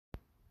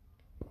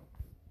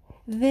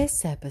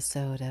This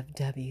episode of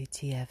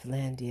WTF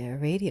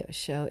Landia radio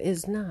show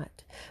is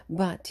not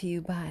brought to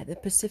you by the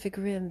Pacific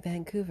Rim,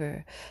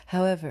 Vancouver.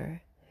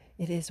 However,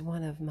 it is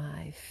one of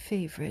my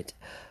favorite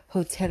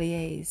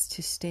hoteliers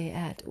to stay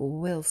at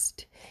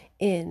whilst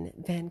in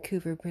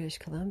Vancouver, British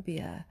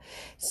Columbia.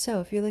 So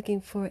if you're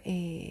looking for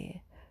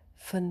a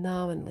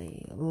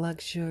phenomenally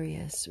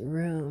luxurious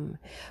room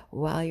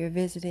while you're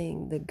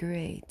visiting the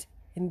great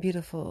and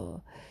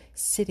beautiful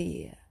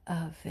city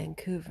of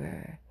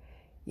Vancouver,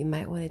 you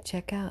might want to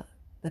check out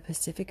the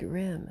Pacific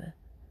Rim,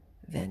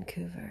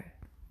 Vancouver.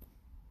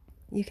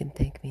 You can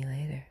thank me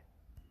later.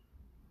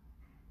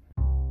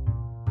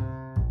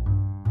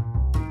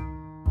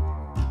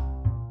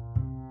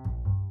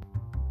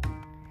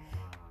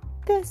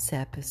 This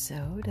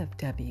episode of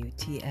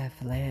WTF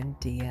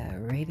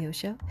Landia radio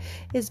show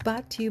is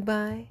brought to you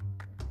by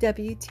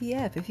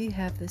WTF. If you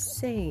have the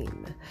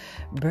same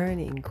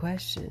burning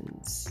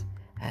questions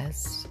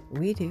as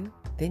we do,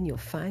 then you'll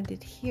find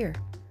it here.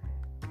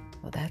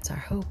 Well, that's our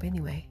hope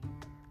anyway.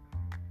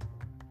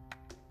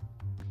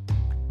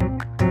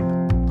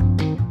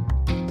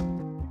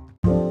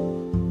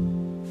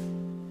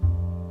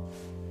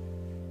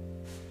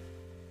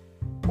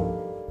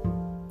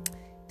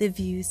 The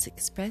views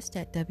expressed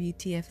at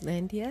WTF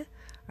Landia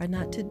are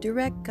not to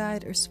direct,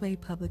 guide, or sway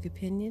public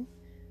opinion,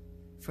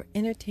 for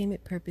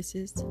entertainment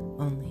purposes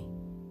only.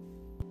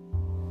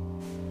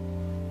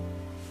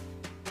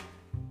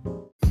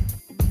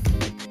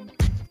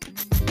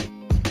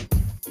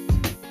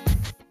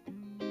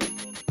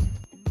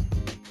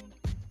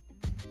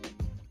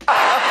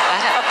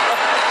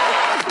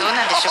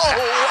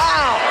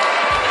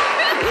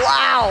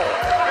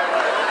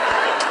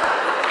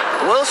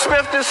 Will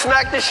Smith just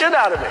smacked the shit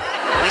out of me. ウ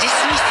ィル・スミ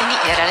ス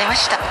にやられま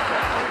した。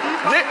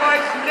 Keep my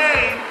wife's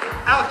name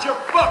out your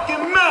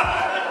fucking mouth.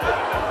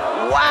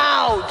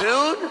 Wow,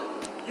 dude.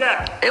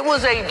 Yeah. It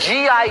was a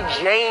G.I.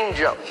 Jane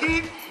joke.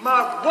 Keep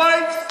my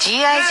wife's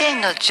G.I. ジェー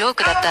ンのジョー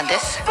クだったんで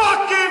す。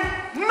 fucking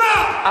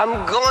mouth.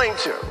 I'm going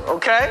to,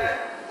 okay?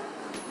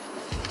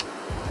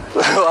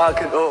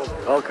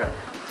 Okay.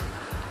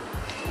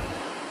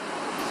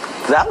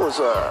 That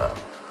was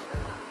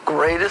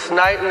greatest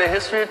night in the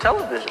history of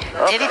television.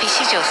 テレビ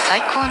史上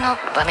最高の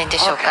場面で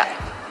しょうか。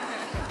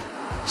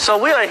 So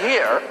we are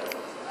here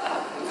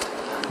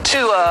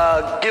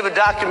to give a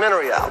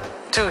documentary out,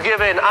 to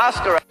give an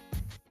Oscar.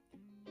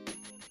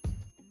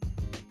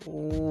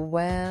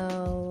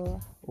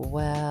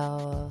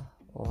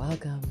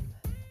 Welcome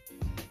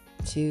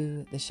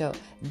to the show.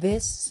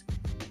 This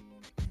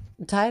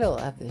title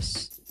of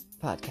this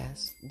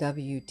podcast,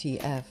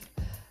 WTF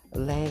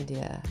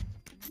Landia,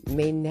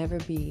 may never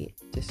be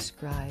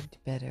described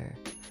better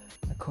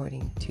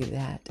according to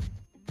that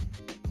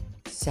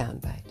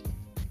soundbite.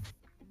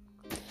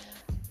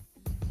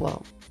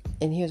 Well,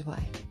 and here's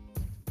why.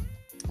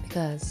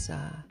 Because,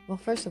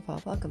 first of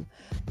all, welcome.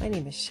 My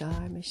name is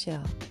Char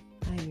Michelle.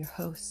 I am your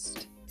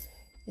host.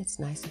 It's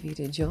nice of you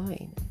to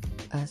join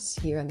us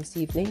here on this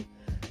evening.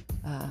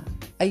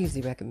 I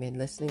usually recommend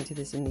listening to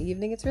this in the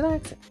evening. It's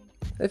relaxing.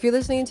 But if you're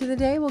listening to the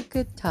day, well,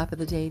 good top of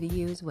the day to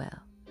you as well.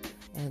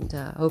 And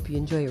hope you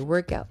enjoy your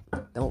workout.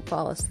 Don't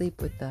fall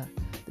asleep with the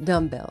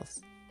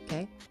dumbbells,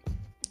 okay?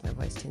 My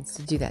voice tends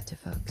to do that to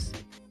folks.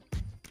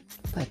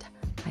 But,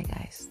 hi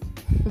guys.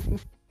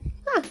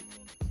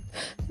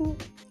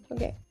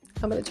 Okay,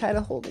 I'm going to try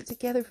to hold it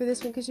together for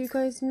this one because you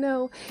guys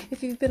know,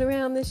 if you've been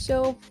around this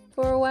show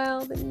for a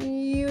while, then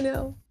you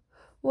know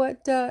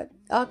what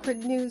awkward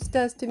news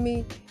does to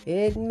me.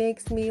 It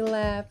makes me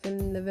laugh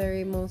in the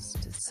very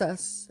most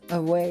sus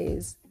of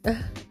ways.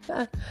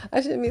 I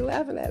shouldn't be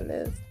laughing at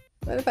this.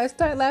 But if I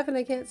start laughing,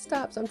 I can't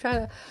stop. So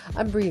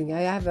I'm breathing.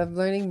 I'm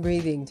learning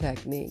breathing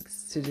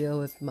techniques to deal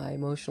with my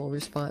emotional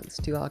response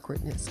to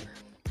awkwardness.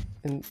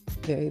 And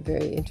very,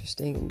 very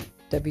interesting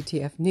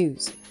WTF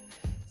news.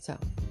 So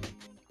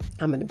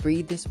I'm going to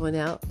breathe this one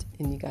out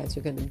and you guys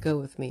are going to go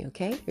with me,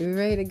 okay? Are you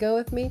ready to go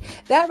with me?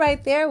 That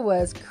right there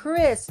was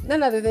Chris,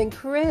 none other than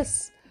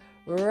Chris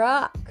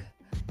Rock,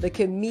 the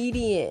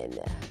comedian.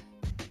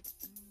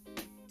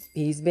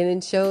 He's been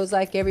in shows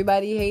like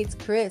Everybody Hates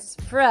Chris,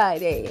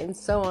 Friday, and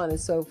so on and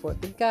so forth.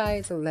 The guy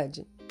is a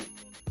legend.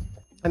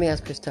 I mean,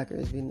 that's Chris Tucker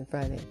has been in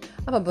Friday.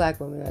 I'm a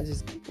black woman.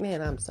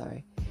 I'm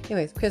sorry.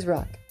 Anyways, Chris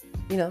Rock.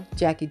 You know,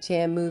 Jackie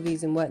Chan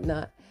movies and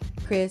whatnot.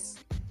 No,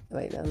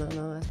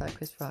 that's not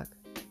Chris Rock.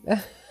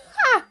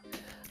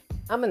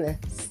 I'm going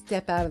to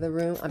step out of the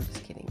room. I'm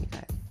just kidding, you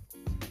guys.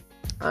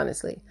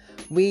 Honestly,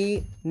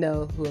 we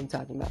know who I'm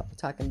talking about. We're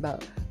talking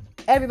about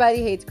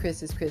Everybody Hates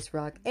Chris is Chris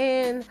Rock,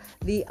 and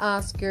the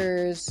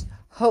Oscars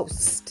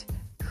host,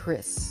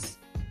 Chris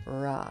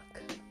Rock.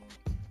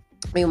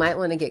 We might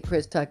want to get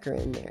Chris Tucker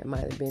in there. It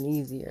might have been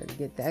easier to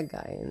get that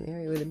guy in there.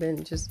 He would have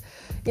been just,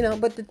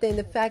 but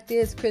the fact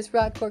is, Chris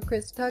Rock or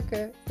Chris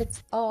Tucker,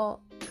 it's all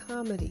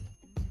comedy.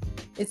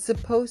 It's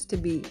supposed to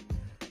be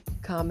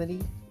comedy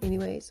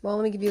anyways. Well,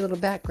 let me give you a little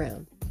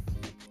background.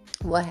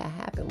 What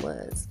happened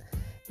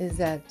is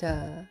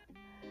that,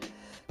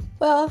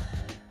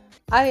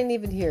 I didn't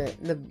even hear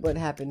what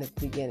happened at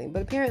the beginning,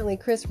 but apparently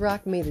Chris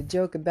Rock made a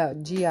joke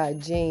about G.I.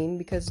 Jane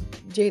because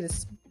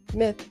Jada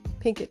Smith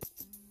Pinkett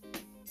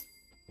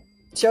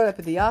showed up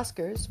at the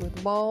Oscars with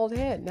a bald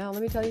head. Now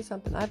let me tell you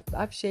something.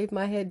 I've shaved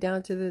my head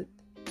down to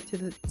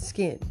the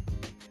skin,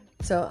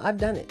 so I've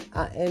done it,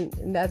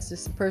 and that's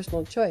just a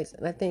personal choice.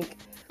 And I think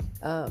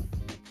Jada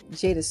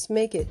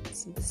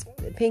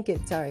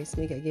Pinkett, sorry,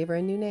 I gave her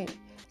a new name.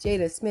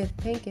 Jada Smith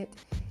Pinkett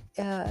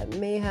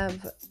may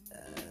have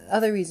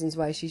other reasons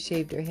why she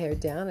shaved her hair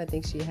down. I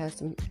think she has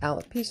some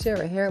alopecia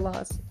or hair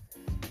loss,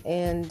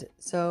 and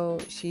so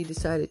she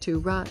decided to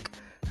rock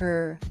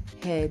her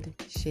head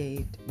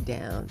shaved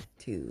down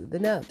to the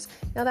nubs.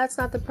 Now that's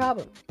not the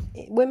problem.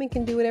 Women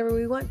can do whatever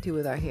we want to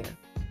with our hair,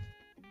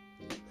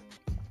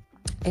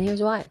 and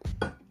here's why.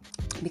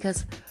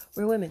 Because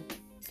we're women,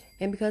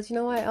 and because you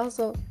know why?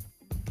 Also,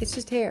 it's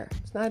just hair.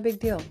 It's not a big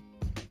deal.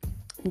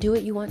 Do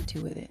what you want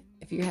to with it.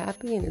 If you're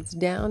happy and it's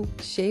down,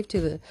 shaved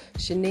to the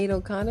Sinead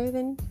O'Connor,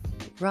 then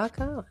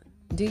rock on.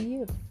 Do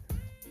you.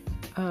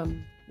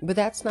 But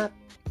that's not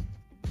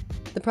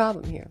the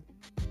problem here.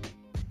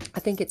 I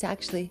think it's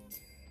actually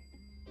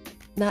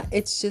not,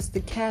 it's just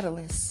the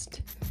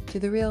catalyst to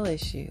the real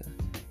issue.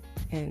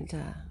 And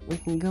we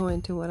can go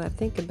into what I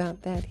think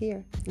about that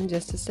here in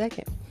just a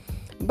second.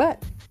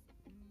 But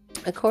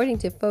according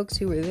to folks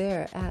who were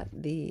there at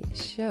the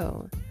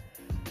show,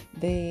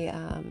 they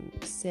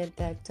said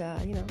that,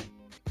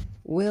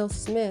 Will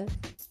Smith,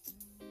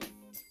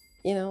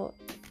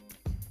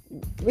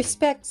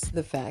 respects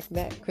the fact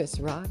that Chris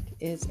Rock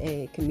is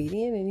a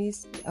comedian and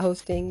he's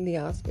hosting the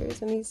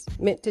Oscars and he's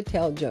meant to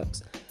tell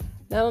jokes.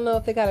 Now, I don't know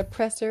if they got a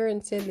presser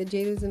and said that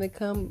Jada's going to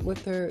come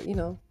with her,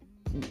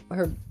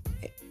 her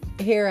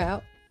hair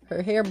out,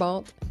 her hair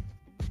bald,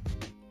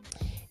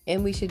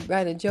 and we should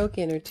write a joke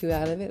in or two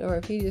out of it, or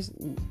if he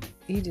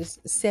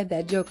just said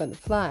that joke on the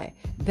fly.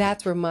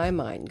 That's where my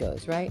mind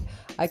goes, right?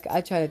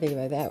 I try to think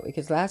about that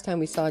because last time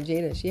we saw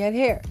Jada, she had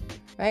hair,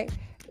 right?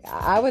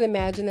 I would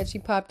imagine that she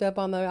popped up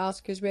on the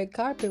Oscars red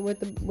carpet with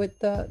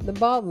the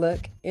bald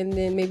look, and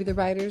then maybe the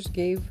writers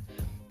gave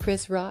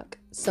Chris Rock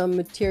some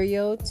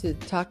material to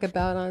talk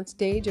about on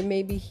stage, or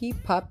maybe he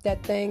popped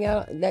that thing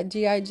out, that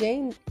G.I.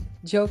 Jane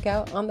joke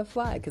out on the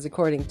fly, because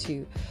according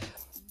to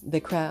the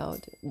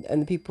crowd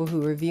and the people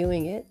who were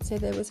viewing it said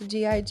there was a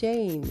G.I.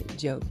 Jane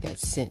joke that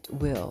sent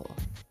Will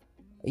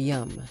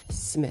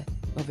Smith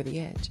over the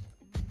edge.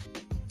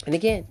 And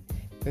again,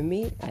 for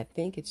me, I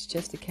think it's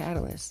just a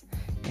catalyst,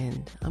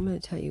 and I'm going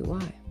to tell you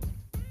why.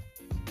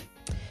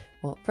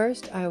 Well,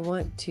 first I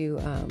want to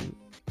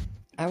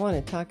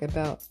talk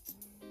about,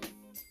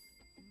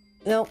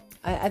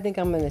 I think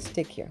I'm going to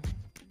stick here.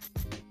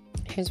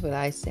 Here's what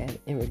I said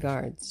in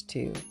regards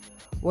to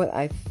what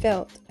I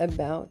felt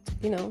about,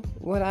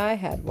 what I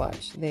had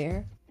watched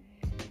there,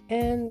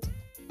 and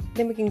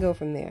then we can go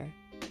from there.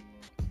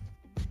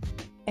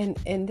 And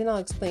then I'll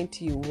explain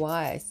to you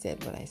why I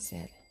said what I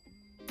said.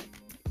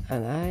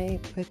 And I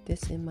put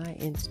this in my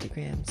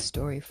Instagram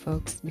story,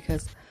 folks,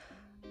 because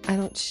I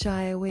don't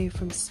shy away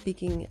from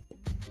speaking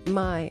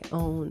my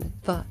own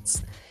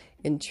thoughts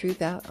and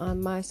truth out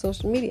on my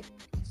social media.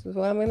 This is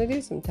what I'm going to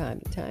do from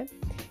time to time.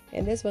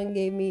 And this one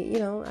gave me,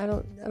 I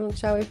don't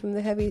shy away from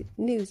the heavy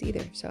news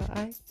either. So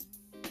I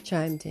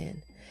chimed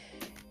in.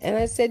 And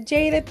I said,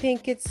 Jada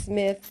Pinkett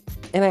Smith,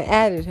 and I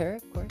added her,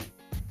 of course,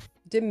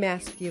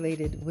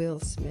 demasculated Will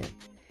Smith,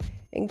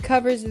 and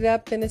covers it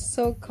up in a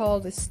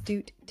so-called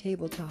astute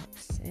table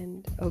talks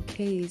and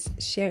okays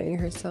sharing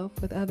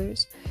herself with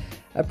others,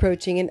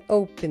 approaching an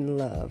open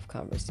love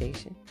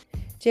conversation.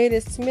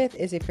 Jada Smith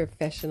is a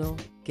professional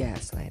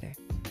gaslighter.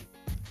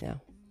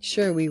 Now,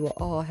 sure, we will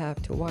all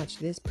have to watch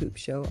this poop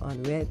show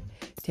on Red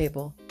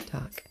Table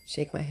Talk.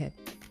 Shake my head.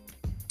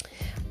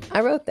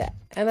 I wrote that.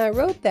 And I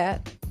wrote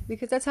that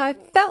because that's how I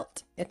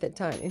felt at the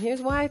time. And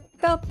here's why I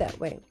felt that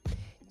way.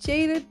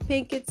 Jada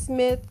Pinkett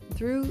Smith,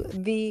 through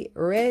the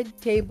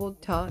Red Table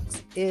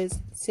Talks, is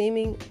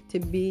seeming to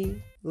be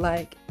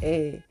like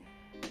a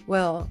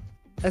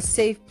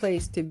safe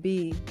place to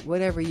be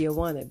whatever you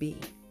want to be.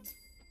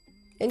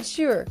 And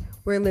sure,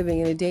 we're living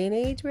in a day and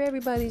age where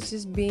everybody's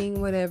just being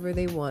whatever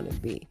they want to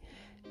be.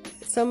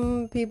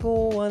 Some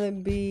people want to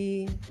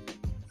be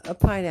a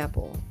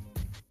pineapple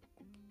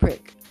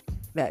prick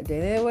that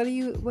day. What do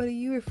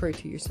you refer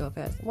to yourself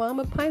as? Well, I'm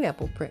a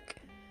pineapple prick.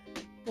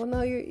 Well,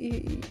 no,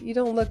 you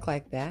don't look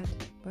like that.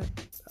 But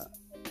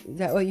is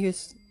that what you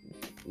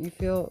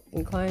feel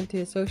inclined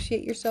to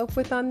associate yourself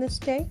with on this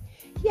day?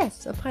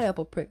 Yes, a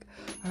pineapple prick.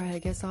 All right, I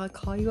guess I'll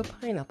call you a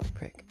pineapple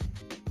prick.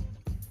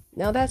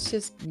 Now that's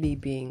just me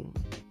being,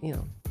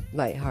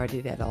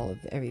 lighthearted at all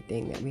of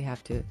everything that we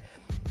have to,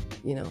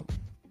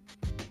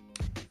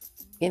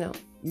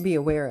 be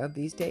aware of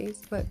these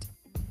days. But,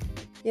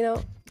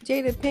 Jada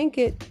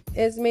Pinkett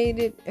has made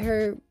it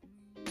her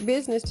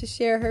business to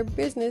share her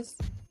business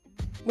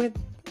with,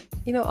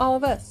 all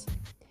of us.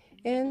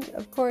 And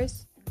of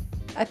course,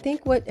 I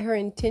think what her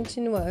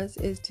intention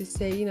is to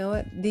say, you know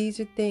what, these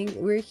are things,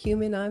 we're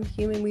human, I'm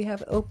human, we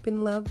have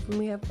open love and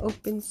we have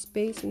open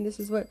space, and this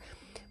is what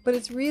But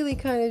it's really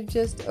kind of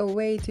just a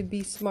way to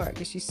be smart,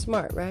 because she's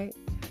smart, right?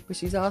 But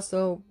she's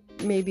also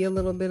maybe a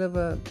little bit of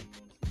a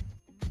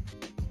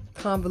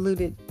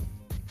convoluted,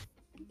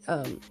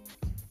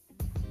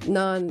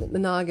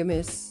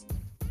 non-monogamous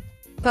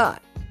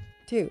thought,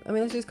 too. I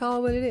mean, let's just call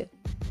it what it is.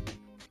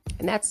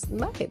 And that's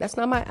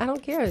not my, I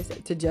don't care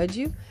to judge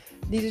you.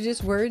 These are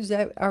just words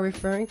that are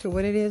referring to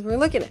what it is we're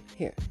looking at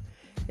here.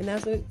 And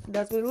that's what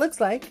it looks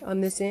like on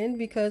this end,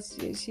 because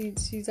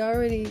she's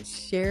already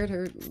shared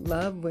her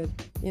love with,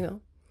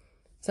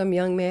 some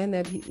young man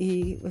that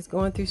he was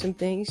going through some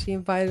things. She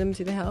invited him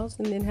to the house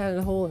and then had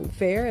a whole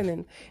affair, and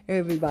then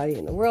everybody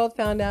in the world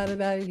found out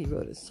about it. He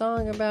wrote a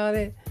song about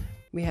it.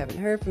 We haven't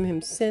heard from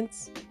him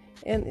since.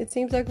 And it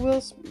seems like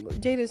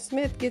Jada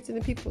Smith gets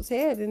into people's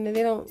head and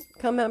they don't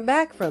come out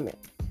back from it.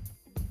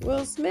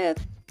 Will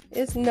Smith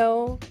is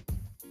no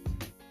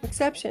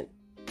exception.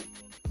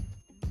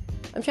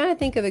 I'm trying to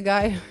think of the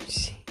guy who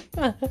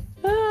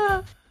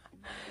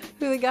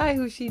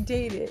she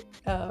dated,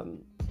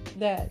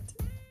 that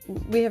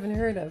we haven't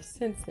heard of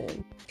since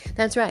then.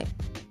 That's right.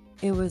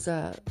 It was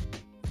the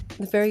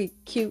very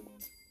cute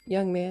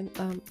young man,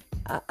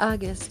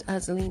 August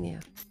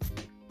Azalina.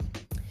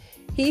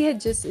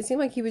 It seemed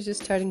like he was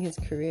just starting his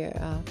career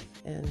off,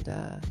 and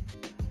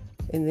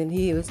then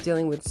he was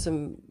dealing with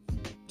some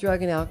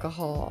drug and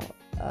alcohol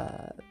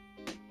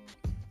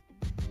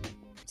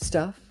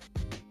stuff,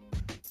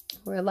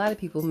 where a lot of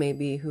people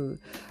maybe who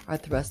are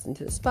thrust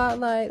into the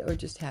spotlight or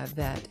just have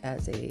that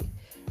as a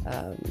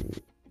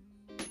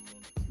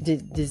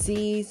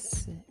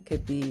disease. It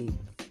could be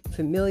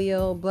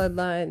familial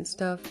bloodline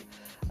stuff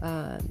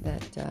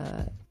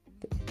that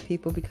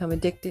people become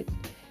addicted.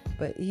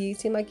 But he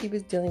seemed like he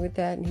was dealing with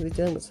that, and he was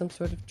dealing with some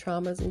sort of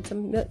traumas and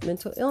some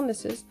mental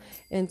illnesses.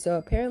 And so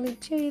apparently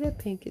Jada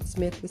Pinkett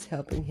Smith was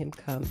helping him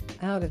come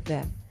out of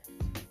that.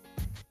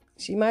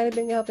 She might have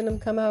been helping him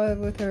come out of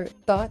it with her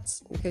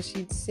thoughts, because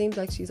she seems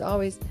like she's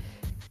always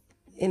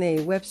in a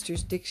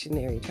Webster's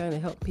dictionary trying to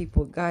help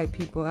people, guide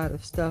people out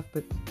of stuff.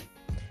 But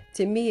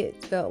to me,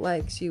 it felt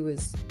like she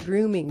was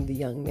grooming the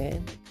young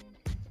man.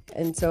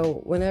 And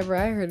so whenever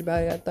I heard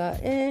about it, I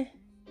thought,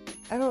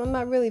 I'm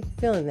not really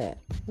feeling that.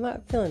 I'm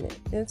not feeling it.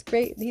 And it's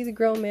great. He's a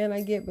grown man,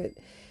 I get, but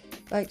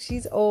like,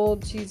 she's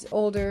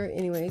older.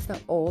 Anyway, he's not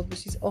old, but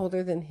she's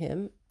older than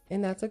him.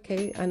 And that's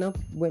okay. I know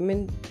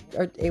women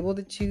are able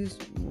to choose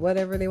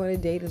whatever they want to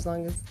date as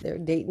long as they're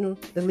dating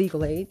the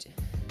legal age.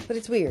 But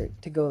it's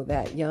weird to go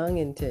that young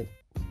and to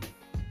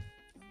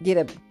get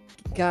a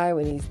guy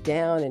when he's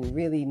down and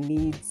really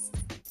needs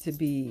to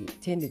be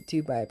tended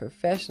to by a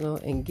professional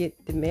and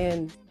get the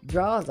man's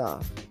draws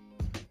off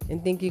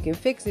and think you can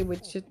fix it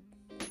with your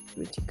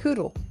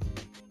coodle.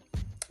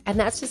 And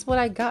that's just what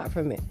I got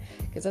from it.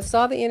 Because I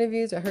saw the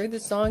interviews, I heard the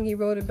song he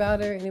wrote about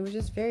her, and it was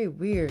just very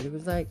weird. It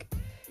was like,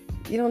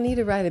 you don't need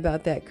to write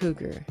about that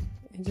cougar.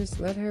 And just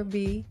let her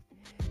be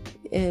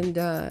and,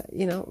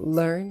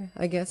 learn,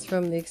 I guess,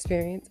 from the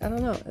experience. I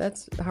don't know.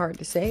 That's hard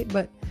to say,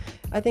 but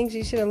I think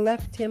she should have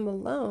left him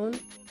alone.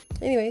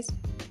 Anyways,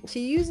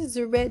 she uses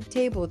the red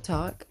table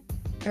talk,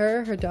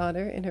 her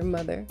daughter, and her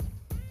mother,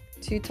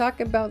 to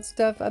talk about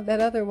stuff that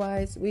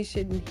otherwise we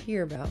shouldn't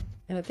hear about.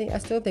 And I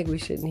still think we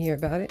shouldn't hear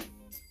about it.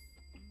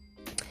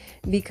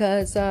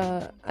 Because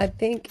I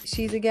think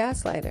she's a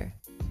gaslighter.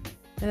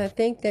 And I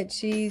think that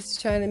she's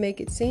trying to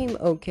make it seem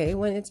okay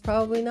when it's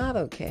probably not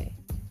okay.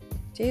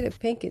 Jada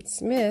Pinkett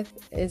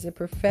Smith is a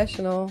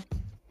professional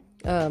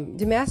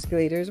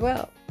demasculator as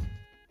well.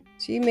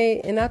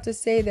 And not to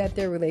say that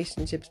their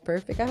relationship's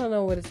perfect. I don't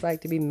know what it's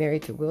like to be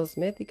married to Will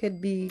Smith. He could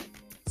be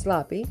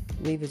sloppy,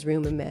 leave his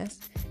room a mess,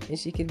 and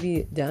she could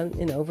be done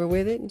and over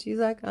with it. And she's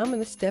like, I'm going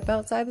to step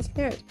outside this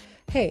marriage.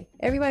 Hey,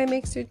 everybody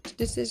makes their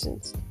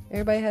decisions.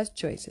 Everybody has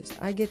choices.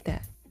 I get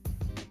that.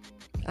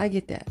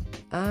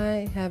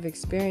 I have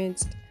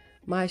experienced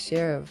my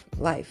share of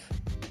life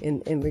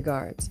in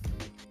regards.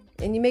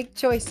 And you make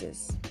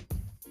choices.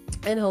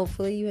 And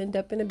hopefully you end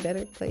up in a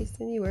better place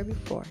than you were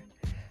before.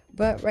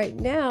 But right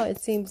now,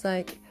 it seems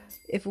like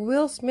if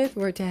Will Smith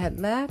were to have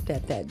laughed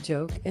at that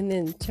joke and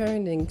then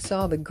turned and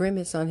saw the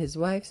grimace on his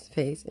wife's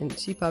face, and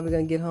she probably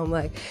going to get home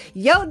like,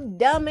 yo,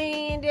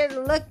 dummy, and just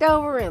looked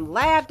over and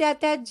laughed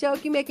at that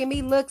joke. You making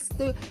me look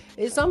stupid.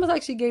 It's almost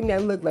like she gave me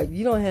that look like,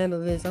 you don't handle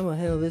this, I'm going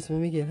to handle this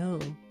when we get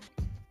home.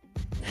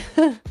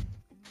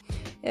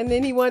 And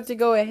then he wanted to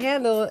go and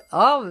handle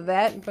all of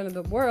that in front of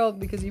the world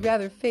because he'd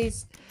rather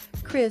face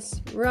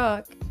Chris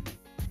Rock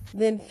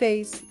than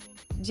face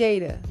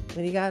Jada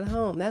when he got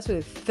home. That's what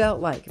it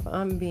felt like, if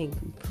I'm being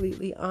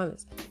completely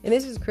honest. And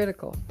this is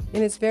critical.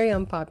 And it's very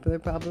unpopular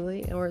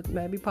probably, or it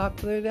might be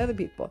popular to other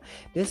people.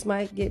 This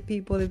might get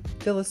people to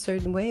feel a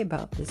certain way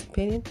about this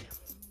opinion.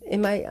 It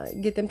might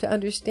get them to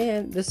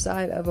understand the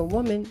side of a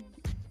woman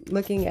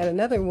looking at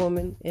another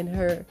woman in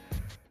her,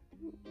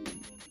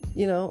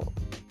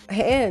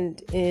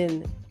 hand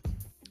in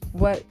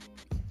what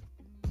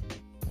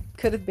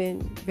could have been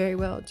very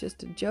well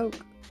just a joke.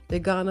 They're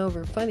gone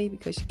over funny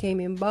because she came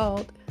in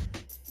bald,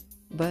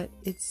 but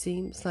it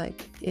seems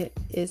like it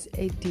is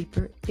a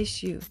deeper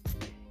issue.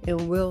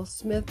 And Will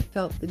Smith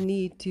felt the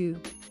need to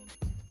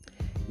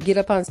get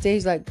up on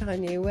stage like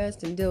Kanye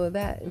West and deal with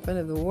that in front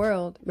of the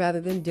world rather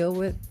than deal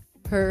with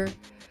her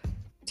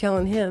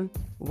telling him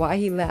why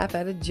he laughed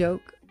at a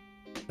joke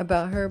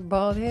about her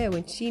bald head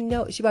when she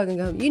probably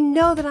gonna go, you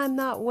know that I'm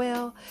not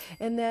well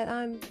and that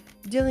I'm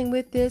dealing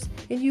with this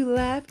and you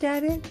laughed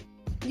at it?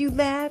 You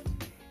laughed?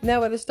 And that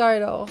would have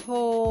started a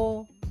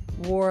whole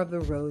war of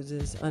the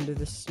roses under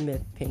the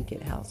Smith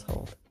Pinkett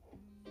household.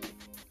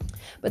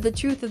 But the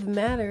truth of the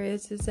matter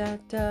is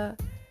that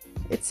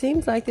it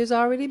seems like there's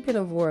already been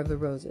a war of the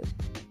roses.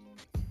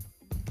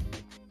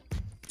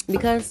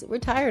 Because we're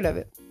tired of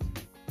it.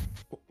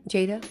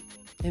 Jada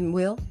and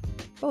Will,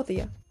 both of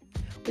you.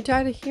 We're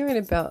tired of hearing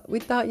about. We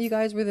thought you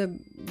guys were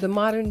the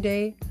modern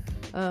day,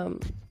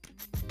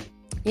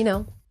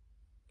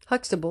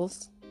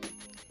 Huxtables.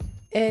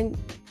 And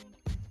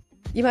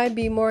you might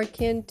be more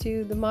akin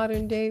to the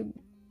modern day,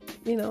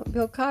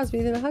 Bill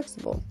Cosby than a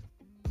Huxtable.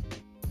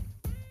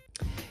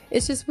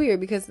 It's just weird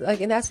because,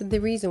 and that's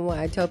the reason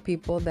why I tell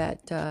people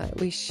that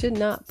we should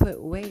not put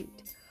weight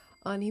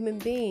on human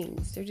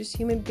beings. They're just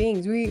human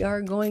beings. We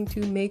are going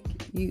to make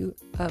you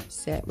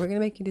upset. We're going to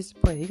make you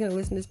disappointed. You're going to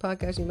listen to this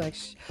podcast and you're like,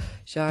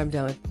 Shar, I'm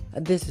done.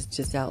 This is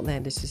just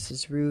outlandish. This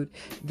is rude.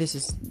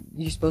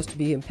 You're supposed to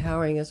be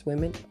empowering us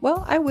women.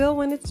 Well, I will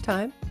when it's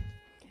time.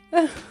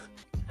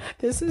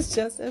 This is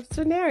just a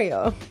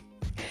scenario.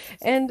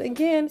 And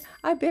again,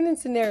 I've been in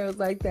scenarios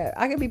like that.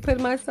 I could be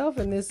putting myself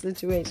in this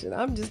situation.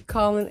 I'm just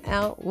calling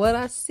out what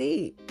I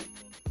see.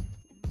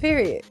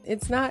 Period.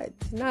 It's not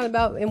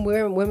about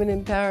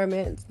women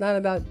empowerment. It's not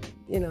about,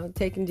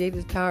 taking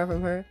Jada's power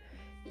from her.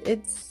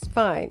 It's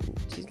fine.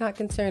 She's not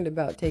concerned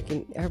about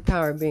taking her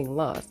power being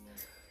lost.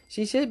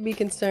 She should be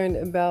concerned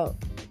about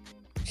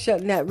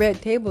shutting that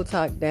red table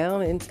talk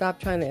down and stop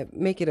trying to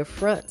make it a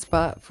front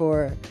spot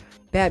for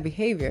bad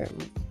behavior.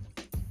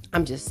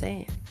 I'm just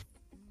saying.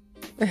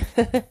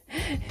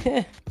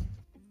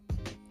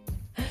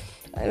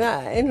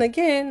 And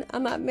again,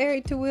 I'm not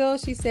married to Will.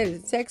 She said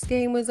his sex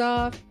game was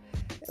off.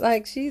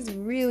 Like, she's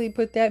really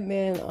put that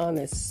man on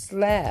a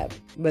slab.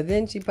 But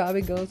then she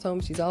probably goes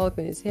home. She's all up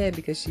in his head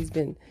because she's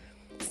been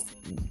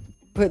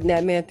putting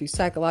that man through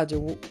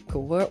psychological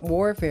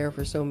warfare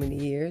for so many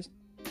years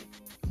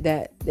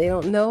that they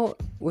don't know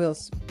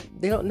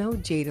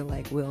Jada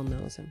like Will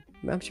knows him.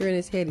 I'm sure in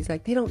his head he's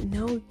like, they don't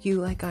know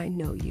you like I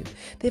know you.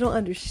 They don't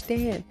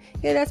understand.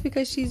 Yeah, that's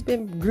because she's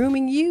been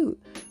grooming you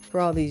for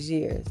all these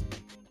years.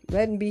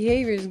 Letting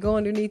behaviors go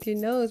underneath your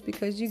nose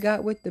because you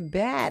got with the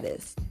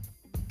baddest.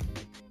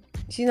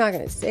 She's not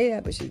going to say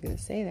that, but she's going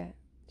to say that.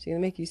 She's going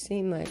to make you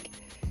seem like,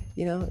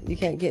 you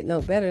can't get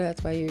no better.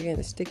 That's why you're going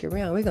to stick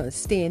around. We're going to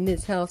stay in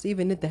this house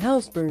even if the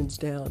house burns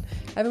down.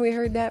 Haven't we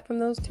heard that from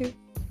those two?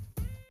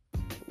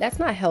 That's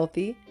not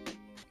healthy.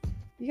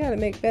 You got to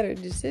make better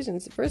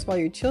decisions. First of all,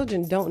 your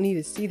children don't need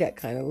to see that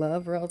kind of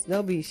love, or else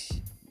they'll be,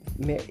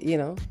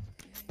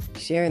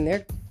 sharing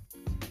their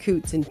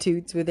coots and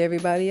toots with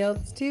everybody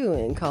else too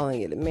and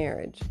calling it a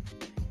marriage.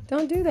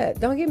 Don't do that.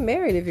 Don't get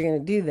married if you're going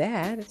to do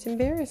that. It's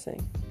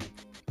embarrassing.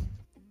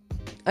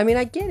 I mean,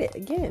 I get it.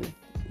 Again,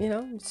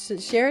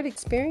 shared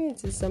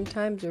experiences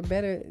sometimes are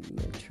better.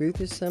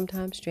 Truth is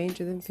sometimes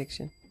stranger than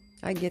fiction.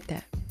 I get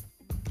that.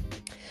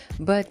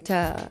 But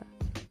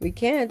we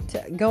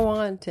can't go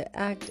on to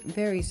act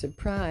very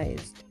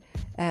surprised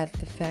at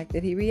the fact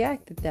that he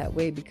reacted that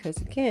way because,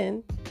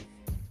 again,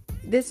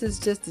 this is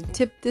just a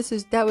tip.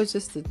 That was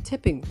just a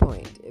tipping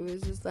point. It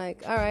was just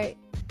like, all right.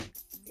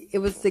 It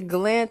was the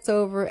glance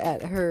over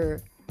at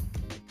her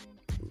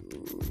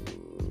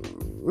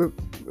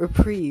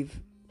reprieve.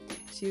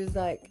 She was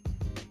like,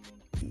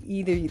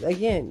 either,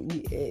 again,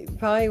 it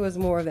probably was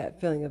more of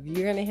that feeling of,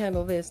 you're going to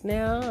handle this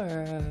now,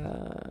 or,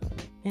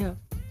 am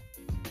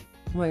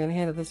I going to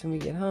handle this when we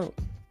get home?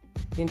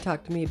 You can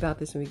talk to me about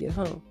this when we get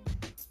home.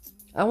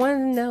 I wanted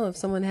to know if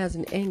someone has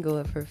an angle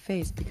of her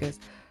face, because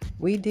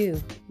we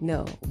do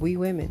know, we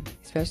women,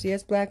 especially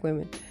as black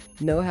women,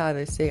 know how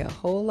to say a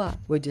whole lot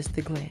with just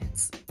a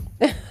glance.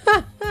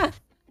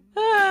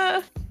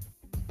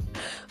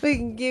 We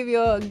can give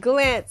you a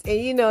glance and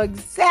you know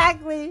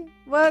exactly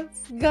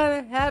what's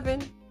gonna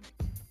happen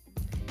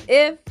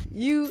if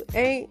you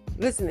ain't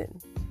listening.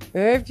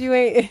 Or if you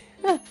ain't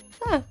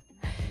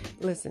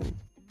listen.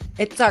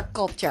 It's our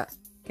culture,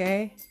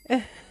 okay?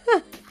 You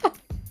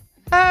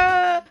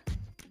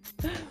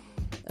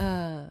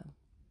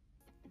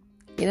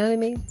know what I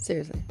mean?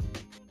 Seriously.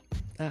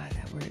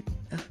 That word.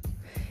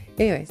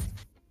 Anyways.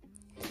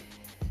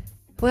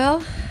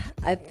 Well,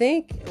 I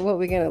think what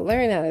we're going to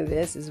learn out of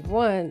this is,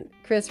 one,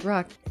 Chris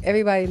Rock,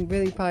 everybody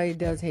really probably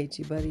does hate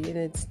you, buddy, and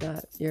it's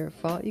not your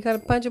fault. You got a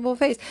punchable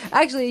face.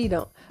 Actually, you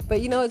don't. But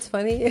it's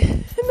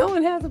funny. No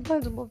one has a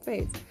punchable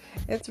face.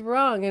 It's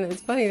wrong, and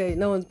it's funny that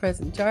no one's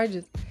pressing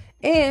charges.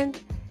 And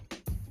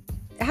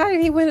how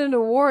did he win an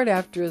award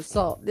after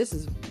assault? This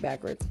is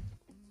backwards.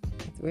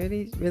 It's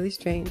really, really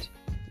strange.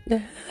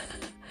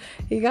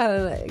 He got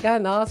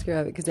an Oscar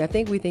of it because I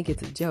think we think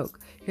it's a joke.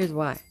 Here's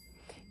why.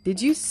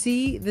 Did you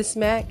see the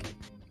smack?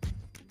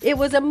 It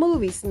was a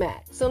movie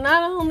smack. So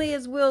not only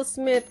is Will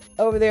Smith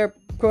over there,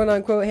 quote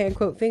unquote, hand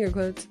quote, finger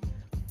quotes,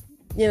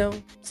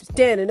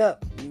 standing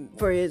up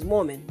for his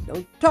woman.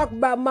 Don't talk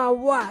about my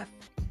wife.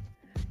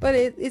 But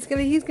he's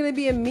gonna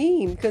be a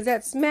meme because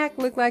that smack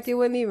looked like it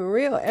wasn't even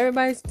real.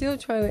 Everybody's still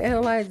trying to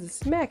analyze the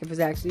smack if it's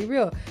actually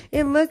real.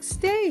 It looks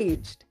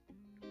staged.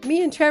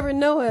 Me and Trevor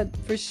Noah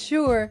for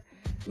sure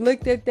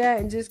looked at that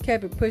and just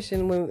kept it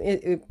pushing when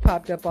it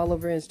popped up all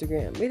over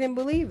Instagram. We didn't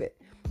believe it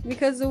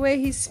because the way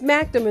he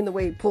smacked him and the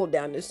way he pulled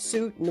down the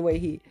suit and the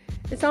way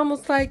it's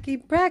almost like he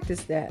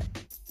practiced that.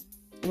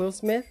 Will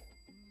Smith.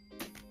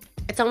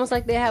 It's almost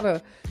like they have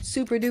a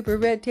super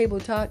duper Red Table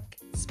Talk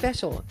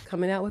special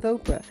coming out with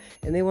Oprah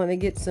and they want to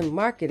get some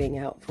marketing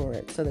out for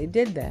it. So they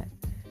did that.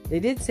 They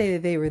did say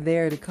that they were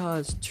there to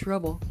cause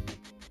trouble.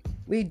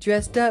 We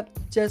dressed up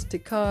just to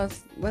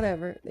cause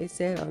whatever they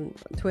said on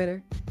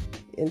Twitter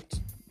and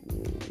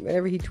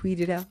whatever he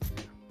tweeted out.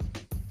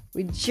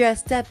 We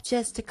dressed up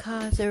just to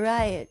cause a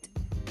riot.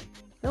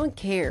 No one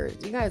cares.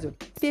 You guys are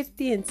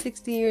 50 and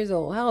 60 years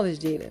old. How old is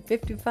Jada?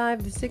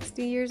 55 to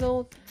 60 years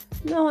old?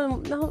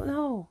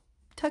 No.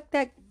 Tuck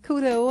that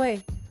cuda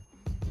away.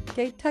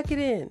 Okay, tuck it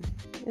in.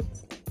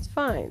 It's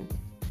fine.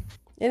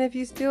 And if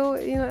you still,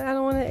 I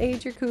don't want to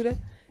age your cuda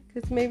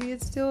because maybe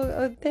it's still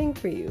a thing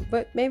for you.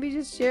 But maybe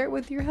just share it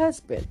with your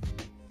husband.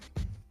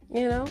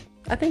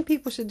 I think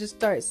people should just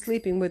start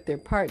sleeping with their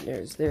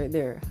partners,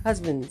 their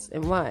husbands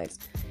and wives,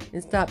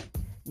 and stop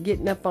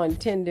getting up on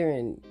Tinder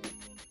and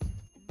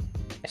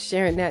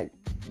sharing that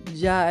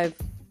jive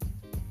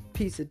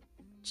piece of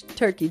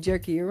turkey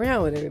jerky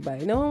around with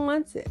everybody. No one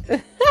wants it.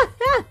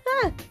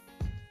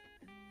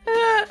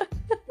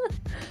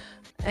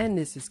 And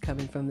this is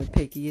coming from the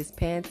pickiest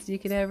pants you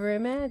could ever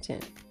imagine.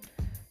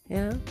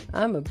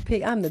 I'm the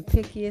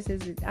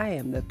pickiest. I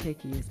am the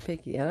pickiest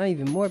picky. I'm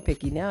even more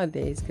picky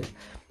nowadays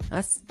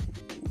because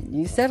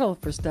you settle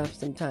for stuff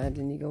sometimes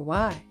and you go,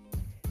 why?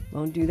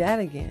 Won't do that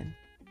again.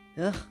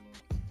 Ugh.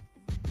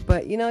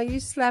 But you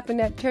slapping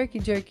that turkey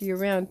jerky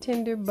around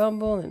Tinder,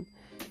 Bumble, and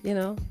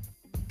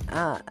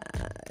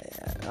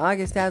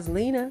August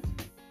Aslina,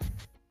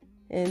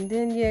 and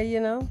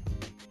then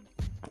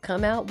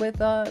come out with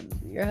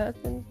your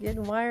husband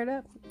getting fired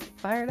up.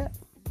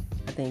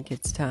 I think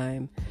it's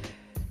time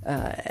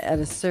at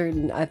a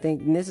certain. I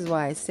think, and this is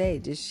why I say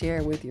just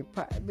share with your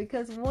partner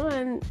because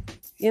one,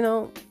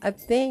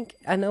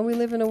 I know we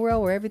live in a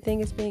world where everything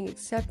is being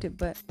accepted,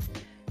 but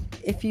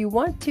if you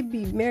want to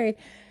be married,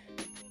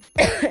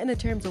 in the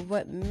terms of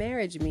what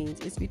marriage means,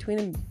 it's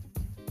between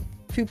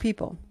two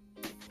people.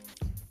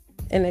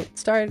 And it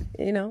start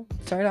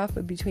off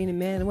with between a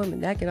man and a woman.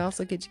 That could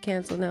also get you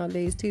canceled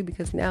nowadays too,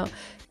 because now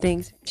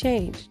things have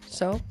changed.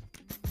 So,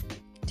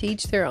 to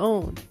each their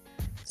own.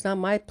 It's not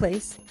my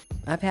place.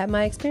 I've had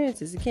my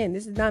experiences. Again,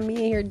 this is not me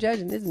in here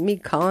judging. This is me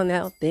calling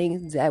out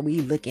things that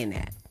we looking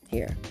at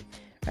here,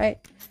 right?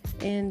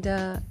 And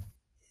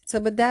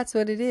but that's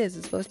what it is.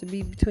 It's supposed to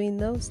be between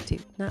those two,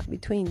 not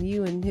between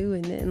you and who.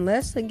 And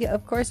unless,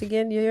 of course,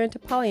 again, you're into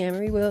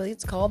polyamory. Well,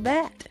 it's called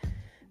that.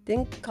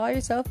 Then call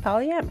yourself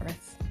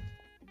polyamorous.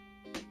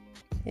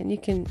 And you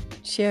can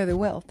share the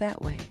wealth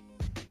that way.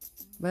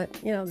 But,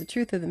 the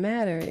truth of the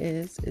matter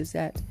is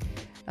that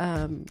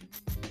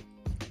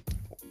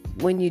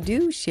when you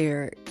do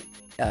share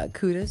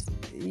kudos,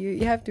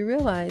 you have to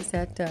realize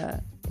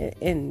that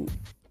in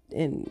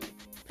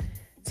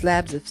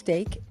slabs of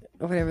steak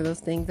or whatever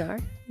those things are,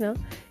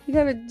 you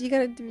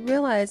gotta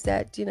realize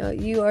that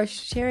you are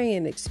sharing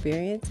an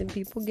experience, and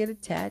people get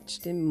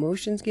attached, and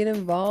emotions get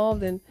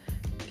involved, and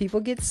people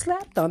get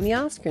slapped on the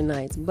Oscar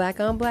nights. Black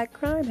on black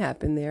crime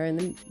happened there, and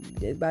then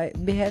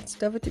they had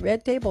stuff at the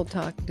Red Table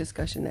Talk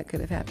discussion that could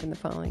have happened the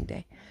following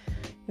day.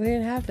 We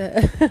didn't have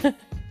to.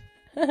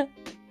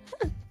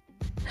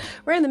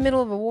 We're in the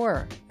middle of a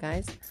war,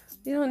 guys.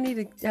 You don't need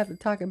to have to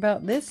talk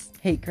about this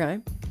hate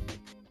crime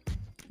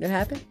that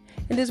happened.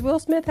 And does Will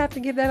Smith have to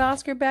give that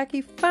Oscar back?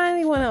 He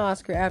finally won an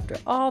Oscar after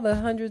all the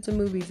hundreds of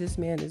movies this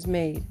man has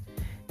made.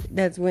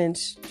 That's been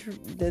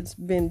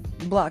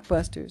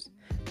blockbusters.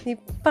 He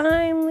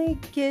finally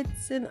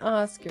gets an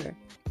Oscar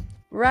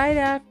right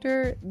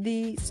after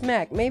the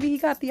smack. Maybe he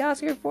got the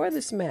Oscar for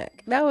the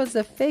smack. That was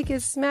the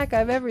fakest smack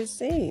I've ever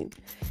seen.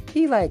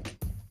 He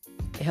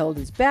held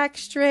his back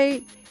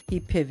straight. He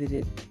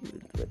pivoted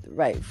with the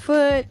right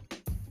foot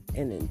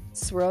and then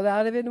swirled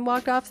out of it and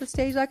walked off the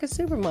stage like a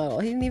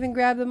supermodel. He didn't even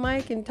grab the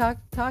mic and talk,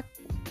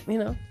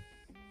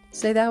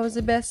 say that was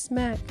the best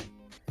smack,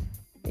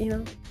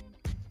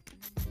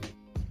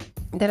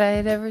 that I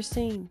had ever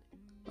seen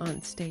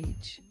on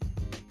stage.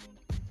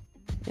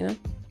 He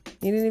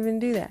didn't even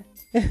do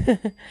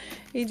that.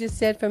 He just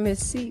said from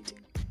his seat,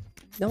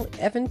 don't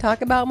effing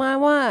talk about my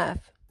wife.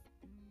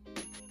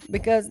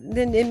 Because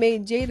then it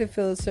made Jada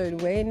feel a certain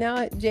way.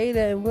 Now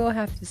Jada and Will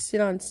have to sit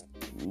on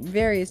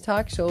various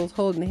talk shows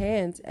holding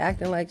hands,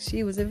 acting like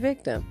she was a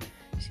victim.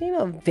 She ain't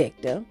no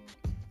victim.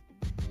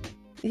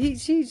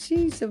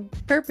 She's a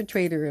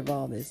perpetrator of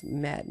all this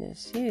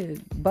madness. She need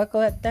to buckle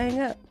that thing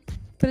up.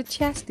 Put a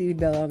chastity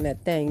belt on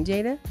that thing,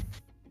 Jada.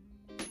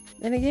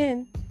 And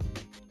again,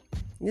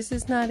 this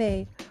is not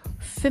a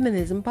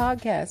feminism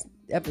podcast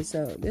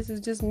episode. This is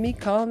just me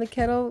calling the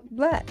kettle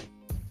black.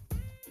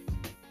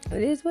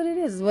 It is what it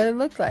is. It's what it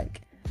looks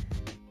like.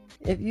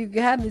 If you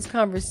have these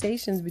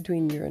conversations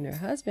between you and your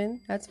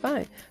husband, that's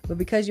fine. But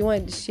because you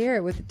wanted to share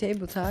it with the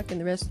table talk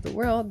and the rest of the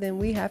world, then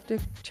we have to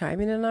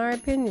chime in on our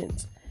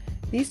opinions.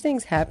 These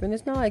things happen.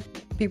 It's not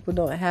like people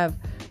don't have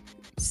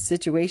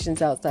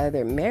situations outside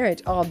their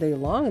marriage all day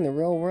long in the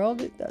real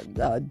world.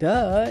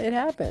 It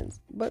happens.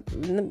 But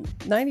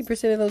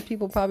 90% of those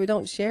people probably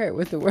don't share it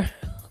with the world.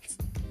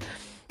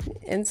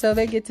 And so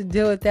they get to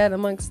deal with that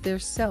amongst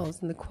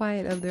themselves in the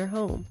quiet of their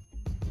home.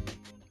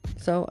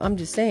 So I'm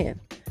just saying.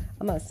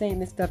 I'm not saying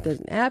this stuff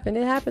doesn't happen.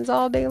 It happens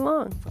all day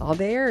long, all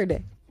day, every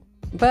day.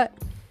 But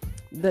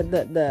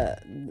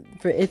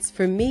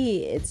for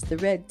me, it's the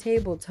red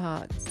table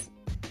talks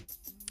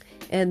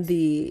and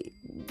the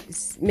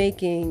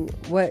making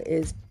what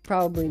is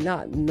probably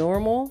not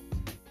normal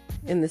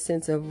in the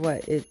sense of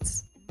what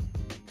it's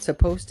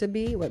supposed to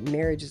be, what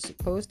marriage is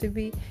supposed to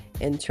be,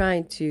 and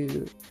trying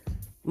to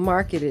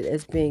market it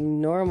as being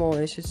normal.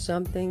 It's just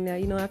something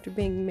that, after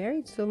being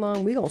married so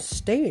long, we gonna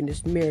stay in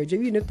this marriage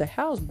even if the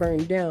house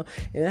burned down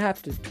and I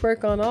have to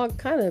twerk on all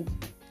kind of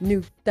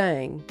new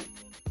thing.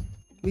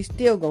 We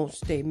still gonna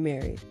stay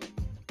married.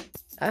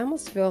 I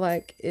almost feel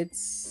like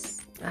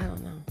it's, I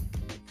don't know,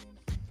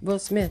 Will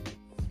Smith,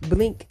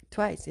 blink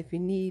twice if you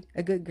need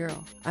a good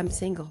girl. I'm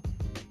single.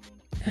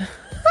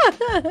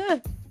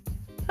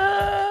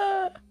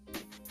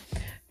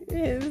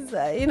 It's,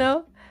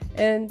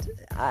 and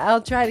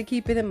I'll try to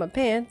keep it in my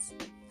pants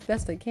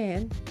best I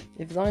can,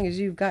 as long as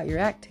you've got your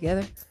act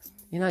together.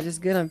 You're not just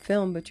good on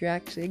film, but you're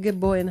actually a good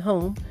boy in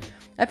home.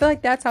 I feel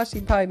like that's how she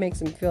probably makes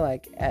him feel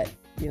like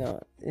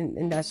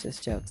and that's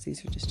just jokes.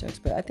 These are just jokes.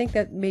 But I think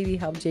that maybe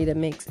how Jada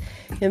makes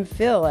him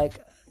feel like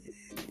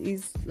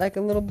he's like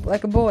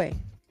a boy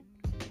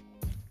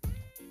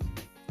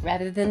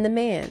rather than the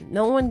man.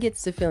 No one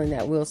gets the feeling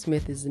that Will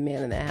Smith is the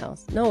man in the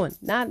house. No one,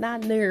 not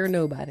near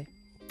nobody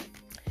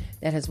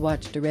that has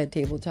watched a Red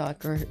Table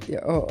Talk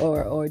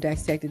or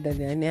dissected the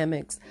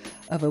dynamics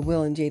of a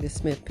Will and Jada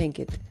Smith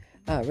Pinkett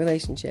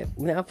relationship.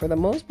 Now, for the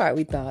most part,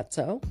 we thought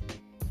so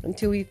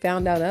until we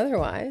found out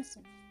otherwise.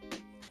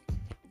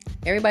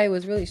 Everybody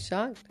was really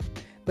shocked,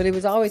 but it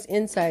was always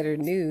insider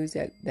news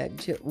that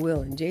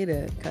Will and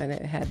Jada kind of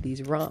had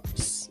these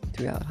romps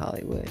throughout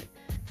Hollywood.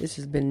 This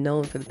has been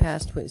known for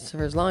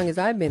as long as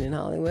I've been in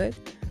Hollywood.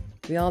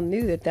 We all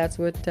knew that that's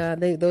what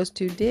those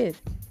two did.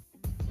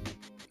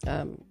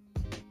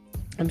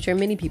 I'm sure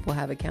many people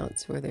have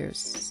accounts where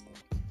there's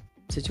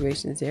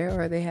situations there,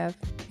 or they have,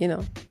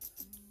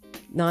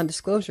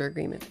 non-disclosure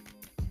agreement.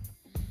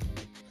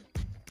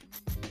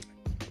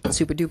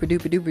 Super duper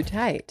duper duper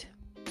tight.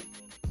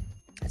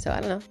 So I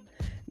don't know.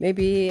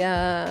 Maybe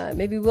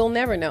we'll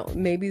never know.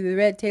 Maybe the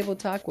Red Table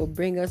Talk will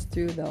bring us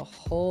through the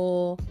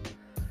whole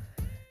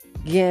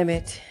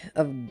gamut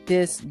of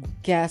this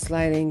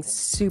gaslighting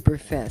super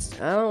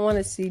fest. I don't want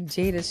to see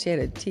Jada shed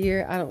a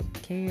tear. I don't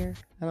care.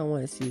 I don't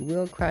want to see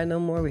Will cry no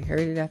more. We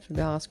heard it after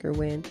the Oscar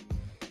win.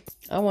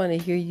 I want to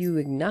hear you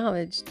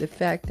acknowledge the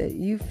fact that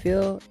you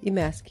feel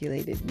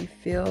emasculated. You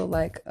feel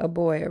like a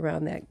boy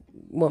around that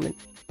woman.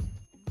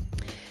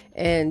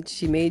 And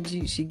she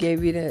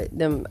gave you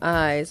them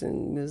eyes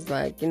and was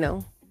like, you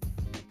don't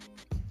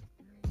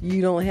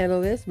handle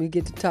this. We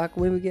get to talk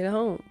when we get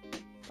home.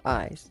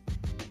 Eyes.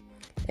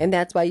 And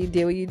that's why you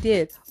did what you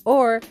did.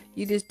 Or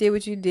you just did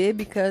what you did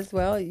because,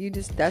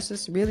 that's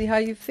just really how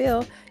you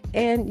feel.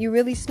 And you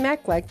really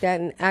smack like that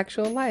in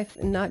actual life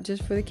and not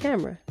just for the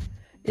camera.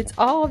 It's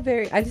all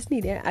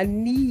I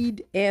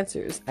need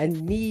answers. I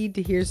need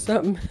to hear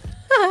something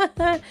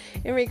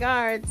in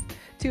regards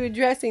to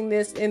addressing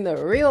this in the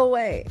real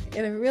way,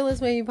 in the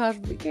realest way you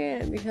possibly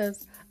can,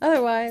 because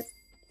otherwise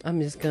I'm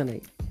just gonna,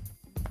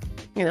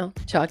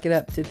 chalk it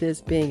up to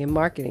this being a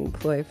marketing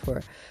ploy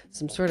for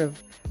some sort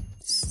of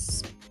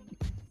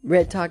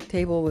Red Talk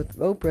Table with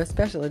Oprah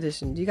special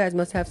edition. You guys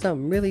must have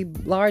something really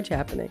large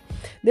happening.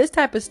 This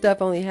type of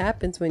stuff only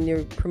happens when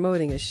you're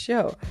promoting a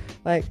show,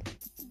 like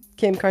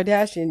Kim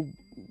Kardashian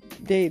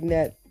dating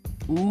that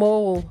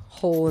mole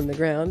hole in the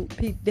ground,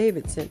 Pete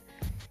Davidson.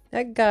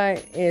 That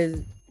guy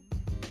is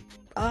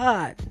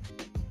odd.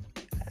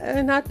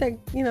 Not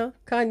that,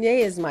 Kanye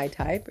is my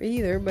type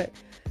either, but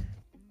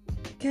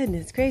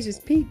goodness gracious,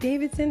 Pete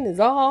Davidson is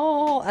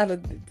all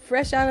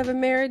fresh out of a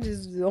marriage,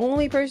 is the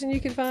only person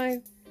you can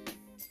find.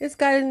 This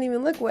guy doesn't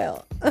even look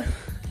well.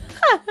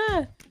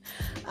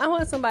 I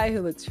want somebody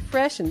who looks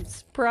fresh and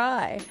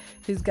spry,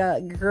 who's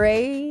got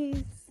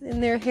grays in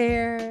their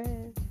hair,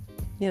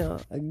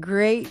 a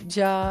great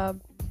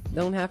job,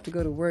 don't have to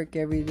go to work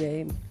every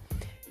day,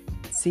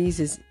 sees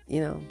his,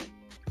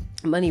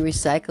 money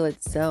recycle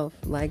itself,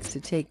 likes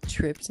to take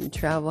trips and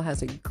travel,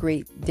 has a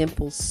great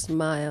dimpled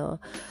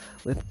smile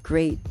with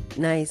great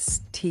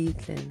nice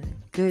teeth and a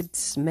good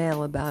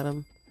smell about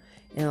him,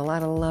 and a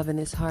lot of love in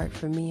his heart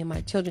for me and my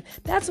children.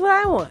 That's what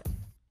I want.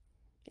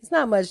 It's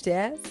not much to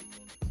ask.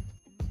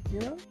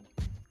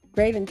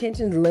 Great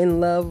intentions, in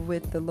love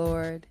with the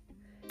Lord.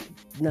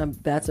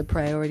 That's a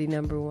priority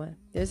number one.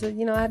 There's a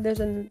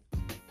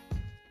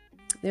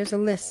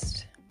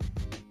list,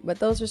 but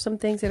those are some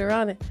things that are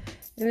on it.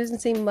 It doesn't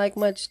seem like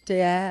much to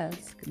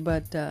ask,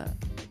 but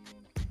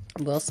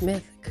Will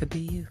Smith could be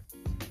you.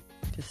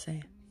 Just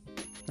saying.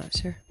 Not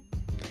sure.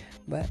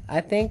 But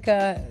I think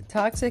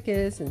toxic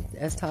is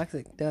as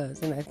toxic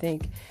does. And I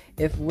think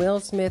if Will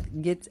Smith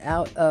gets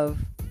out of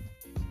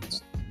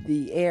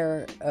the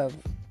air of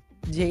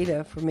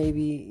Jada for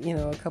maybe,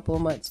 a couple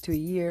of months to a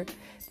year,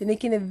 then he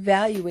can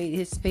evaluate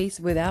his space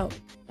without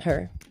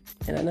her.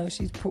 And I know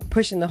she's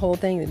pushing the whole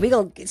thing. We're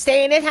going to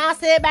stay in this house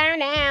till it burn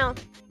down.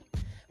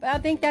 But I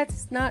think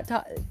that's not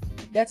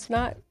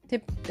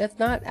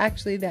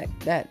actually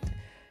that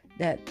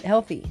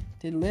healthy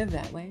to live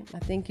that way. I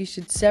think you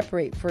should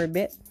separate for a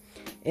bit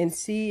and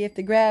see if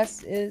the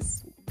grass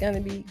is going to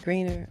be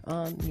greener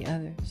on the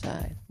other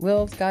side.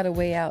 Will's got a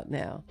way out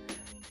now.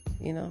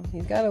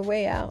 He's got a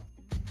way out.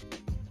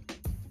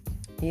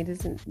 He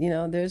doesn't,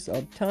 there's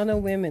a ton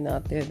of women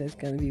out there that's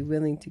going to be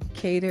willing to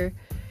cater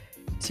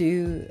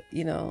to,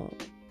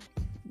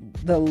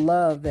 the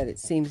love that it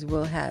seems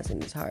Will has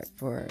in his heart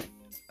for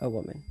a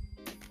woman,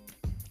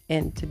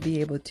 and to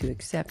be able to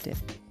accept it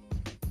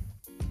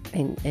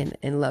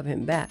and love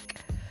him back.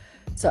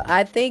 So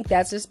I think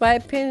that's just my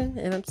opinion,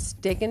 and I'm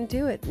sticking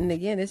to it. And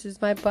again, this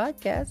is my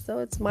podcast, so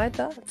it's my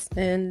thoughts,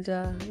 and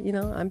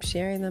I'm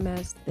sharing them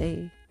as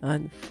they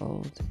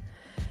unfold.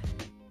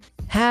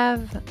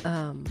 Have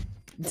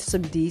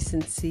some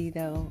decency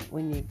though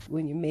when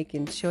you're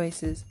making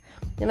choices.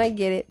 And I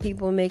get it,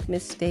 people make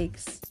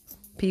mistakes,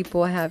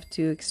 people have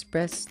to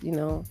express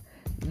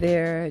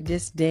their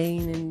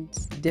disdain in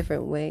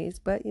different ways,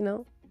 but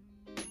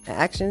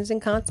actions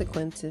and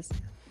consequences.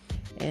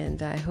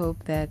 And I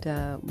hope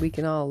that we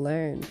can all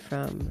learn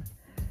from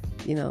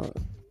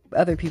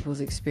other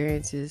people's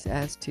experiences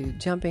as to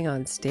jumping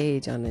on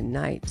stage on a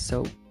night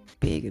so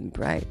big and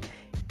bright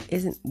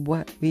isn't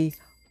what we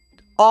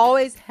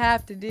always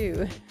have to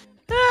do.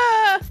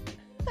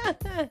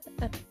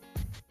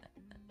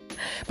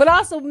 But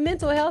also,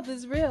 mental health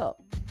is real.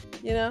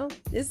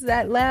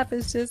 That laugh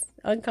is just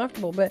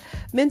uncomfortable, but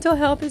mental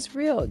health is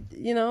real.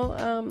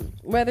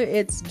 Whether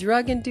it's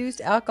drug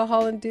induced,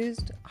 alcohol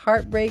induced,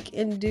 heartbreak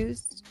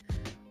induced,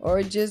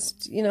 or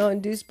just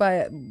induced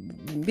by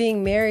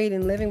being married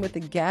and living with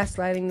a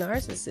gaslighting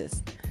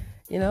narcissist.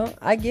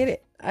 I get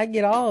it. I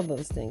get all of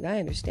those things. I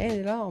understand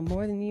it all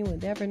more than you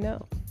would ever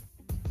know.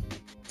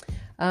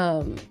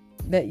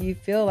 That you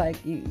feel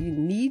like you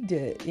need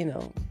to,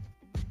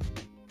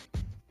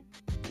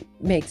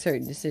 make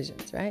certain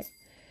decisions, right?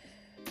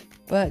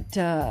 But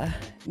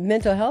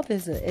mental health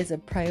is a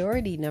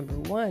priority number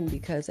one,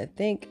 because I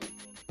think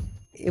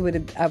I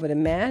would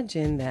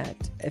imagine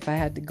that if I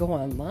had to go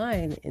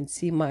online and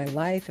see my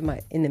life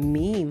in a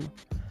meme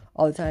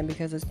all the time,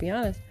 because let's be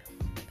honest,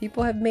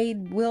 people have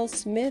made Will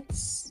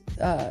Smith's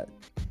Jada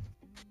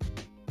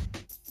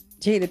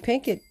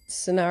Pinkett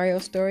scenario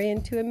story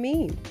into a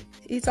meme.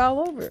 He's all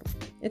over.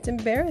 It's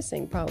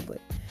embarrassing, probably.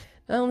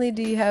 Not only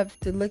do you have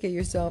to look at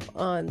yourself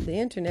on the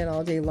internet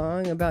all day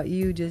long about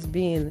you just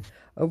being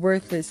a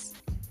worthless,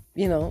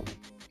 Klingon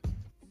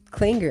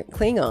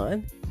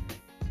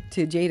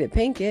to Jada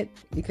Pinkett,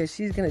 because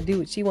she's going to do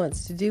what she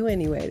wants to do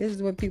anyway. This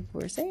is what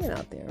people are saying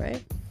out there,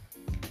 right?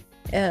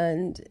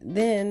 And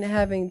then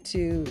having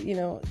to,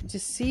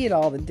 just see it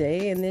all the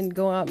day and then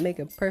go out and make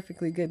a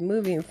perfectly good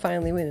movie and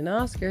finally win an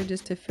Oscar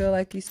just to feel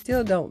like you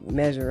still don't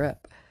measure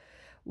up.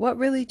 What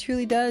really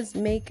truly does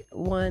make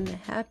one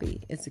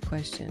happy is the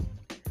question.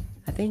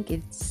 I think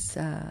it's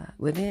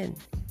within.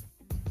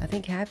 I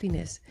think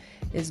happiness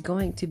is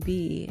going to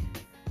be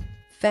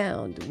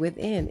found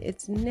within.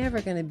 It's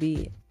never going to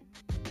be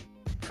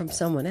from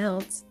someone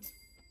else.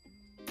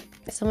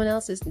 Someone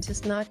else is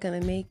just not going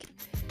to make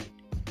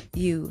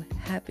you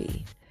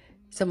happy.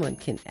 Someone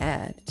can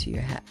add to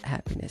your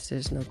happiness.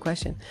 There's no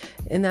question.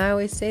 And I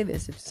always say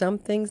this, if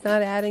something's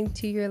not adding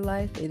to your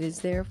life, it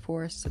is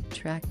therefore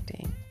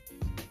subtracting.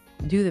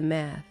 Do the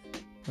math,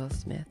 Will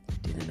Smith.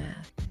 Do the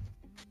math.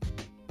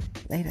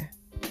 Later.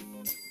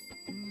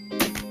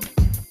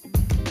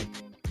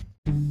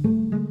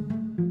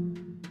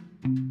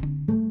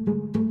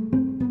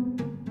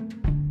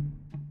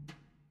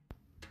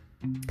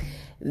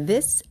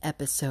 This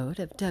episode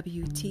of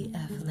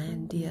WTF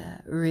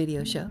Landia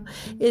Radio Show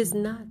is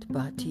not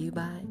brought to you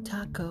by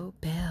Taco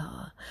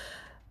Bell.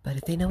 But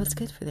if they know what's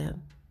good for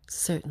them,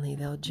 certainly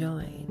they'll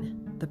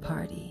join the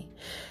party.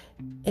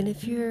 And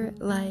if you're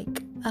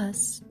like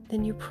us,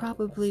 then you're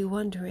probably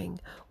wondering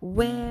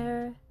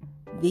where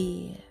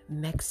the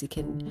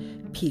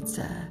Mexican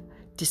pizza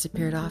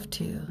disappeared off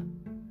to.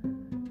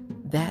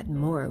 That and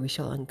more we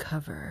shall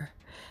uncover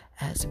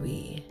as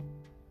we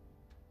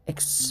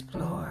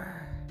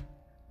explore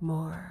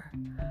more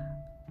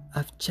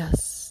of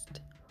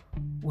just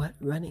what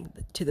running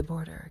to the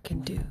border can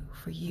do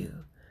for you.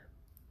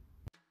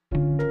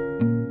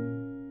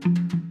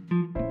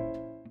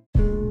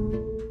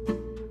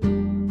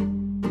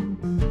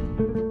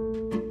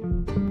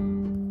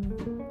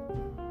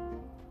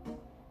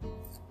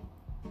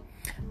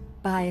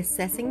 By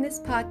assessing this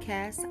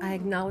podcast, I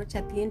acknowledge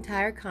that the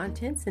entire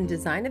contents and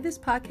design of this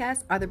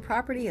podcast are the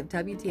property of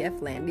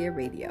WTF Landia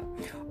Radio,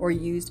 or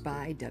used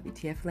by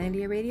WTF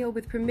Landia Radio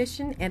with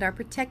permission and are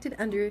protected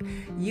under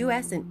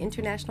U.S. and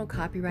international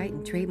copyright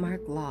and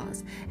trademark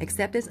laws.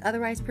 Except as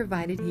otherwise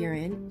provided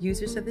herein,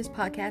 users of this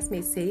podcast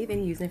may save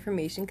and use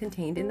information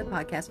contained in the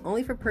podcast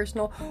only for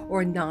personal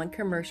or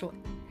non-commercial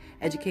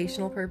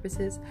educational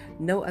purposes,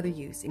 no other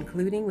use,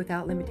 including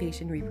without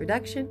limitation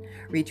reproduction,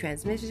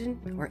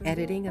 retransmission, or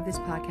editing of this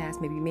podcast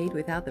may be made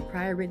without the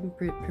prior written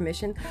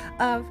permission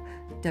of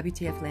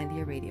WTF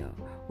Landia Radio,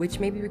 which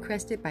may be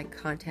requested by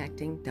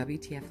contacting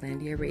WTF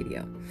Landia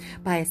Radio.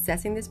 By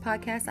assessing this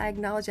podcast, I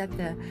acknowledge that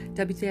the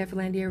WTF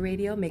Landia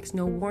Radio makes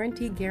no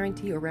warranty,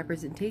 guarantee, or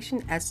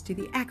representation as to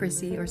the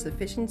accuracy or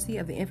sufficiency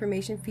of the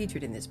information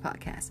featured in this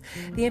podcast.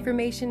 The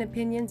information,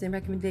 opinions, and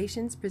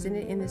recommendations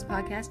presented in this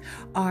podcast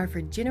are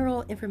for general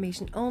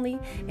information only,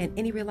 and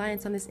any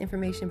reliance on this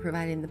information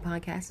provided in the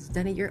podcast is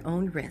done at your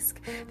own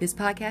risk. This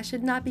podcast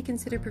should not be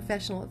considered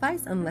professional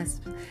advice unless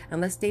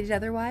stated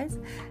otherwise.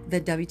 The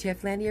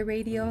WTF Landia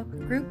Radio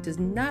Group does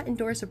not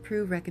endorse,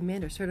 approve,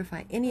 recommend, or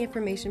certify any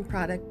information,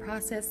 product,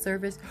 process,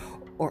 service,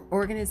 or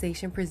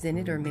organization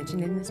presented or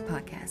mentioned in this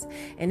podcast.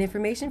 And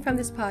information from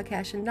this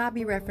podcast should not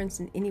be referenced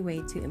in any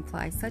way to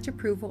imply such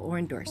approval or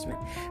endorsement.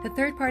 The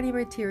third-party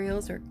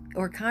materials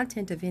or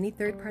content of any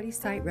third-party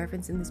site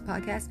referenced in this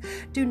podcast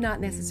do not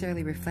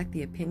necessarily reflect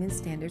the opinions,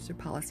 standards, or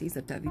policies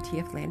of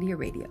WTF Landia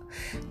Radio.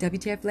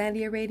 WTF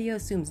Landia Radio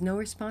assumes no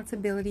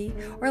responsibility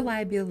or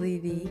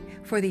liability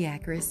for the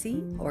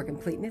accuracy or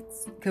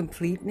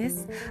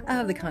completeness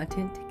of the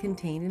content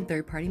contained in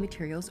third-party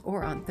materials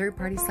or on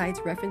third-party sites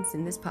referenced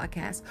in this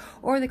podcast,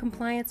 or the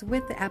compliance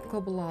with the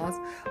applicable laws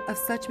of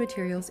such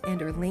materials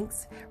and or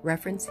links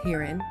referenced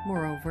herein.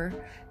 Moreover,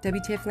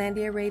 WTF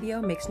Landia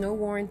Radio makes no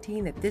warranty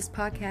that this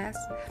podcast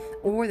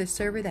or the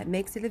server that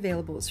makes it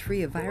available is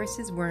free of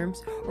viruses,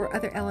 worms, or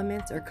other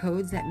elements or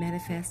codes that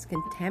manifest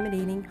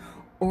contaminating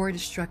or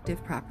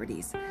destructive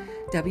properties.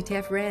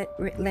 WTF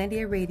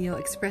Landia Radio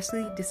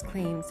expressly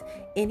disclaims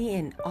any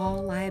and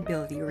all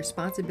liability or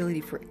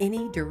responsibility for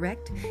any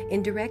direct,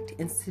 indirect,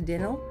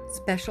 incidental,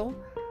 special,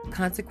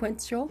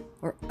 consequential,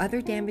 or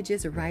other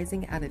damages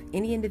arising out of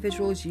any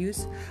individual's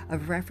use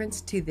of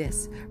reference to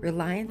this,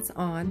 reliance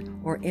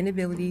on, or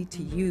inability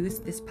to use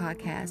this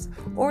podcast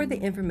or the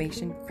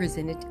information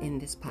presented in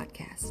this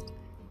podcast.